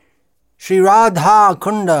Sri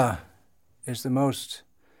Radha-kunda is the most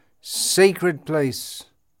sacred place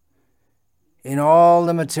in all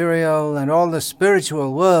the material and all the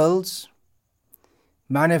spiritual worlds,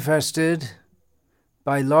 manifested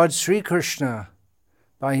by Lord Sri Krishna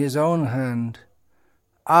by his own hand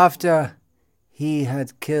after he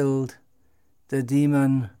had killed the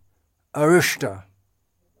demon Arishta.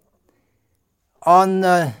 On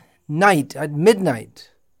the night, at midnight,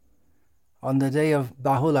 on the day of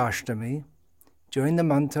Bahulashtami, during the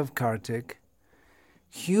month of Kartik,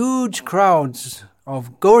 huge crowds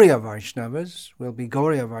of Gauriya Vaishnavas, will be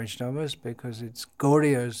Gauriya Vaishnavas because it's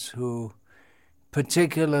Gauriyas who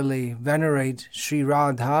particularly venerate Sri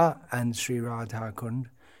Radha and Sri Radha-kunda.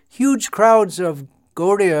 Huge crowds of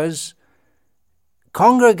Gauriyas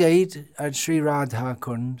congregate at Sri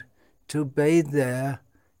Radha-kunda to bathe there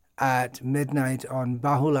at midnight on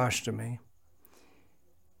Bahulashtami.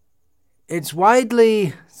 It's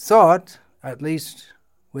widely thought, at least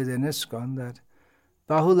within ISKCON, that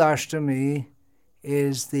Bahulashtami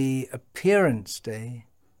is the appearance day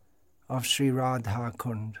of Sri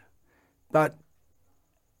Radha-kunda. But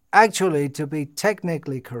actually, to be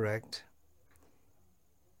technically correct,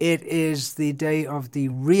 it is the day of the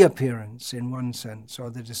reappearance in one sense, or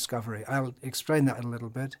the discovery. I'll explain that a little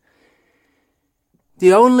bit.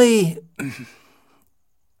 The only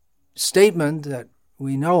statement that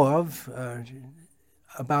we know of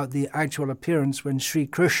about the actual appearance when Sri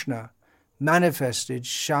Krishna manifested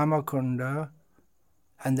Shyamakunda,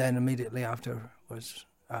 and then immediately after was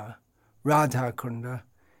Radha-kunda,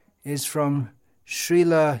 is from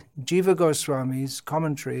Srila Jiva Goswami's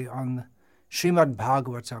commentary on Srimad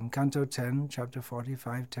Bhagavatam, Canto 10, Chapter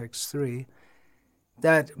 45, Text 3,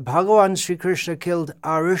 that Bhagavan Sri Krishna killed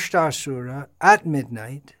Arishtasura at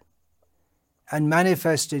midnight and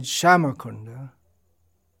manifested Shyamakunda,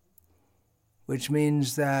 which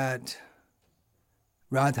means that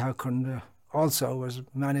Radha-kunda also was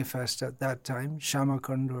manifest at that time.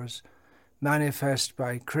 Shyamakunda was manifest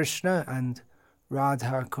by Krishna and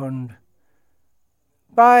Radha-kunda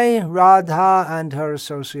by Radha and her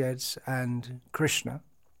associates and Krishna.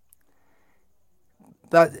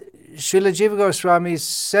 But Srila Jiva Goswami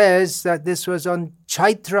says that this was on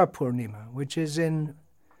Chaitra Purnima, which is in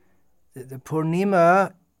the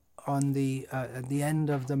Purnima on at the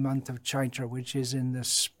end of the month of Chaitra, which is in the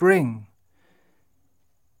spring.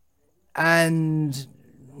 And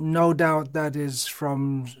no doubt that is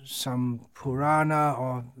from some Purana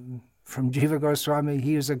or from Jiva Goswami.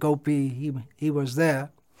 He was a gopi, he was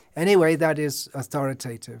there. Anyway, that is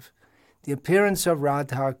authoritative. The appearance of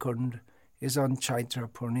Radha-kunda is on Chaitra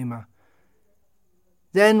Purnima.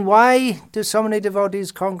 Then why do so many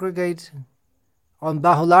devotees congregate on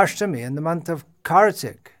Bahulashtami in the month of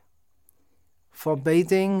Kartik for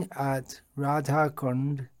bathing at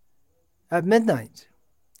Radha-kunda at midnight?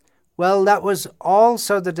 Well, that was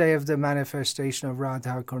also the day of the manifestation of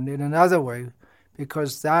Radha-kunda in another way,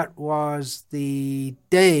 because that was the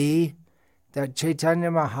day that Chaitanya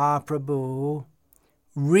Mahaprabhu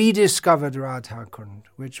rediscovered Radha-kunda,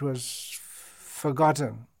 which was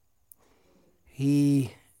forgotten.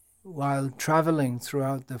 He, while traveling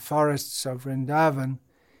throughout the forests of Vrindavan,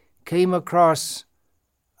 came across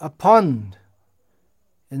a pond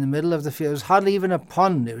in the middle of the field. It was hardly even a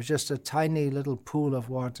pond, it was just a tiny little pool of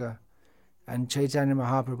water. And Chaitanya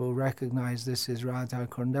Mahaprabhu recognized this is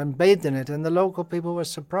Radha-kunda and bathed in it, and the local people were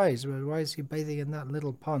surprised. Well, why is he bathing in that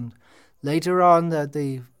little pond? Later on, that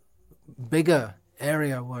the bigger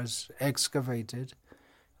area was excavated.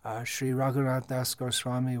 Sri Raghunath Das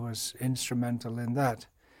Goswami was instrumental in that.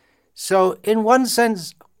 So, in one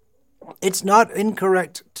sense, it's not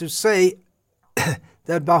incorrect to say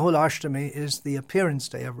that Bahulashtami is the appearance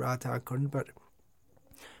day of Radha-kunda, but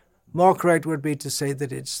more correct would be to say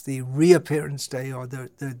that it's the reappearance day or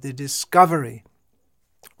the discovery.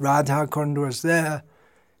 Radha-kunda was there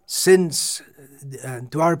since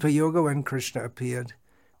Dwapara Yuga when Krishna appeared,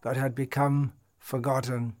 but had become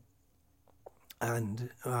forgotten and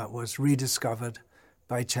was rediscovered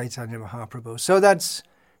by Chaitanya Mahaprabhu. So that's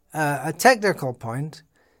a technical point,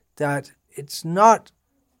 that it's not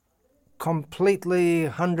completely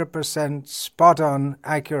 100% spot-on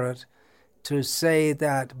accurate to say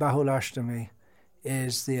that Bahulashtami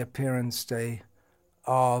is the appearance day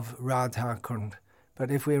of Radha-kunda. But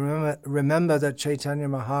if we remember that Chaitanya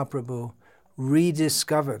Mahaprabhu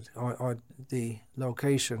rediscovered or the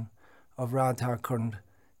location of Radha-kunda,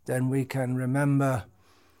 then we can remember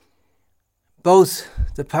both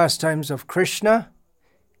the pastimes of Krishna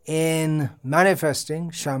in manifesting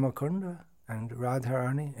Shyamakunda and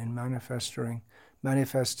Radharani in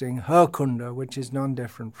manifesting her kunda, which is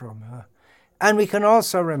non-different from her. And we can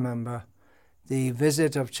also remember the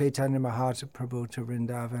visit of Chaitanya Mahaprabhu to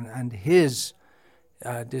Vrindavan and his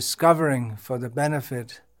discovering for the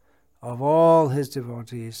benefit of all his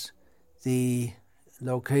devotees the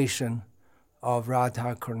location of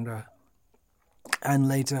Radha-kunda, and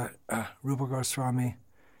later Rupa Goswami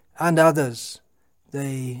and others,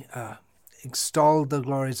 they extolled the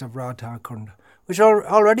glories of Radha-kunda, which are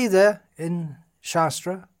already there in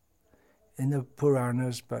Shastra, in the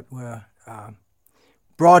Puranas, but were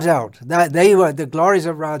brought out. That the glories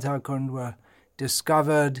of Radha-kunda were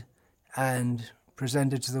discovered and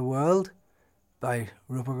presented to the world by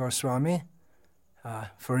Rupa Goswami,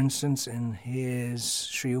 for instance, in his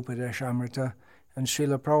Sri Upadeshamrita, and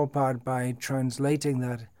Srila Prabhupada, by translating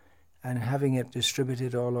that and having it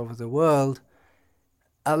distributed all over the world,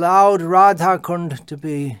 allowed Radha-kunda to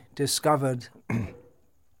be discovered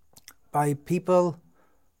by people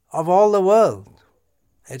of all the world.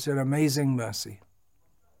 It's an amazing mercy.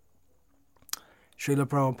 Srila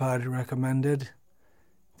Prabhupada recommended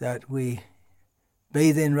that we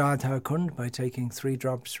bathe in Radha-kunda by taking 3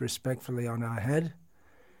 drops respectfully on our head.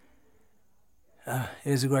 It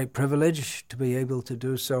is a great privilege to be able to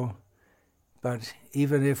do so, but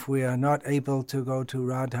even if we are not able to go to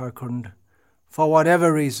Radha-kunda, for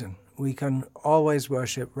whatever reason, we can always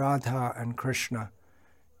worship Radha and Krishna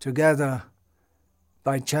together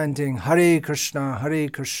by chanting Hare Krishna,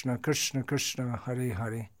 Krishna Krishna, Hare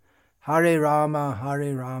Hare, Hare Rama,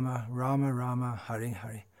 Rama Rama, Hare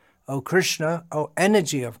Hare. O Krishna, O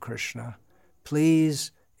energy of Krishna,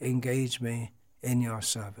 please engage me in your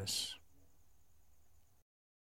service.